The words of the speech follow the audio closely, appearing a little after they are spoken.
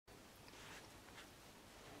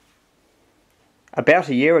About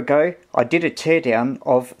a year ago, I did a teardown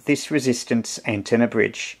of this resistance antenna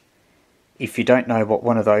bridge. If you don't know what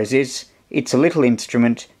one of those is, it's a little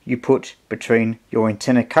instrument you put between your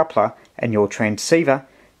antenna coupler and your transceiver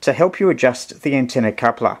to help you adjust the antenna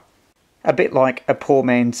coupler. A bit like a poor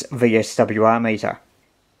man's VSWR meter.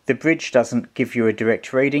 The bridge doesn't give you a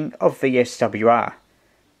direct reading of VSWR,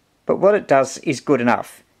 but what it does is good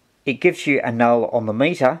enough. It gives you a null on the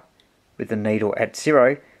meter, with the needle at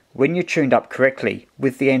 0, when you're tuned up correctly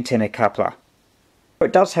with the antenna coupler.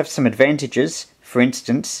 It does have some advantages. For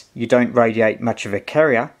instance, you don't radiate much of a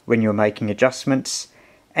carrier when you're making adjustments,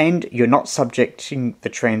 and you're not subjecting the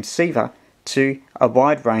transceiver to a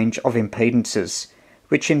wide range of impedances,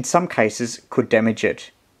 which in some cases could damage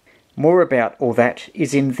it. More about all that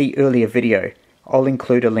is in the earlier video. I'll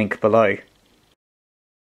include a link below.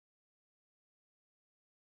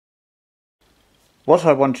 What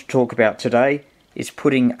I want to talk about today is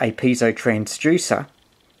putting a piezo transducer,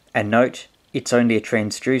 and note, it's only a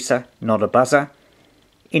transducer, not a buzzer,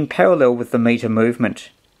 in parallel with the meter movement.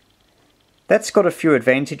 That's got a few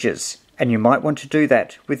advantages, and you might want to do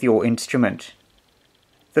that with your instrument.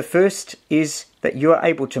 The first is that you are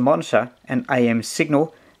able to monitor an AM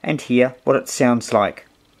signal and hear what it sounds like.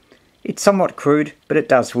 It's somewhat crude, but it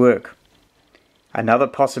does work. Another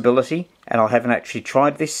possibility, and I haven't actually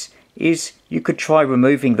tried this, is you could try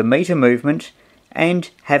removing the meter movement and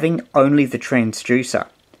having only the transducer.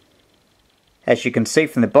 As you can see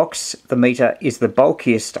from the box, the meter is the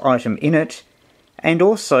bulkiest item in it, and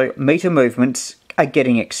also meter movements are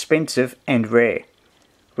getting expensive and rare,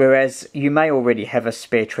 whereas you may already have a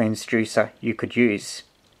spare transducer you could use.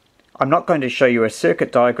 I'm not going to show you a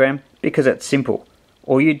circuit diagram because it's simple.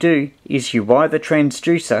 All you do is you wire the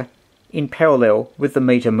transducer in parallel with the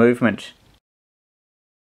meter movement.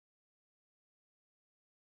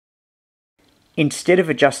 Instead of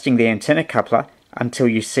adjusting the antenna coupler until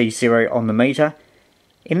you see 0 on the meter,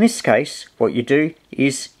 in this case what you do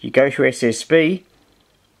is you go to SSB,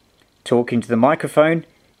 talk into the microphone,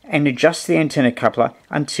 and adjust the antenna coupler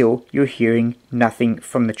until you're hearing nothing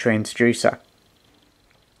from the transducer.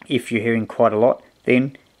 If you're hearing quite a lot,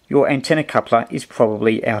 then your antenna coupler is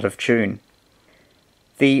probably out of tune.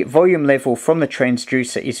 The volume level from the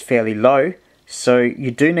transducer is fairly low, so you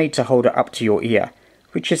do need to hold it up to your ear,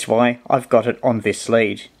 which is why I've got it on this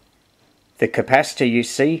lead. The capacitor you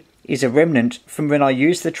see is a remnant from when I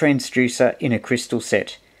used the transducer in a crystal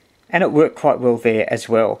set, and it worked quite well there as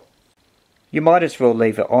well. You might as well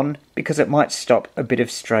leave it on because it might stop a bit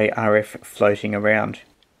of stray RF floating around.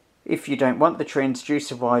 If you don't want the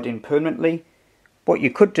transducer wired in permanently, what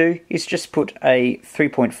you could do is just put a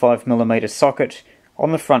 3.5mm socket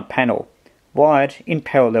on the front panel, wired in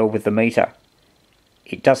parallel with the meter.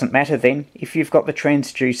 It doesn't matter then if you've got the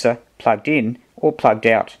transducer plugged in or plugged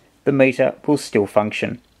out, the meter will still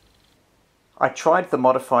function. I tried the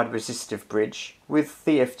modified resistive bridge with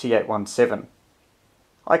the FT817.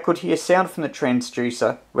 I could hear sound from the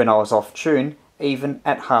transducer when I was off tune, even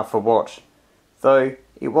at half a watt, though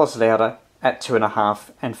it was louder at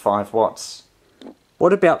 2.5 and 5 watts.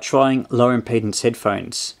 What about trying low impedance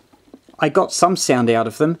headphones? I got some sound out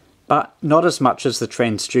of them, but not as much as the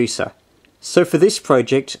transducer. So for this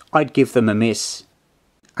project, I'd give them a miss.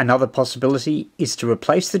 Another possibility is to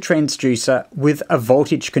replace the transducer with a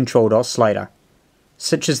voltage controlled oscillator,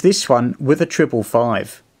 such as this one with a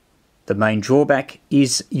 555. The main drawback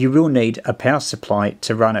is you will need a power supply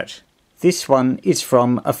to run it. This one is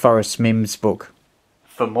from a Forrest Mims book.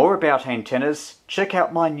 For more about antennas, check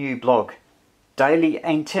out my new blog,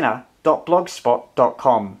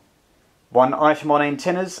 dailyantenna.blogspot.com. One item on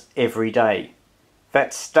antennas every day.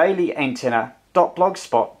 That's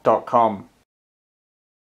dailyantenna.blogspot.com.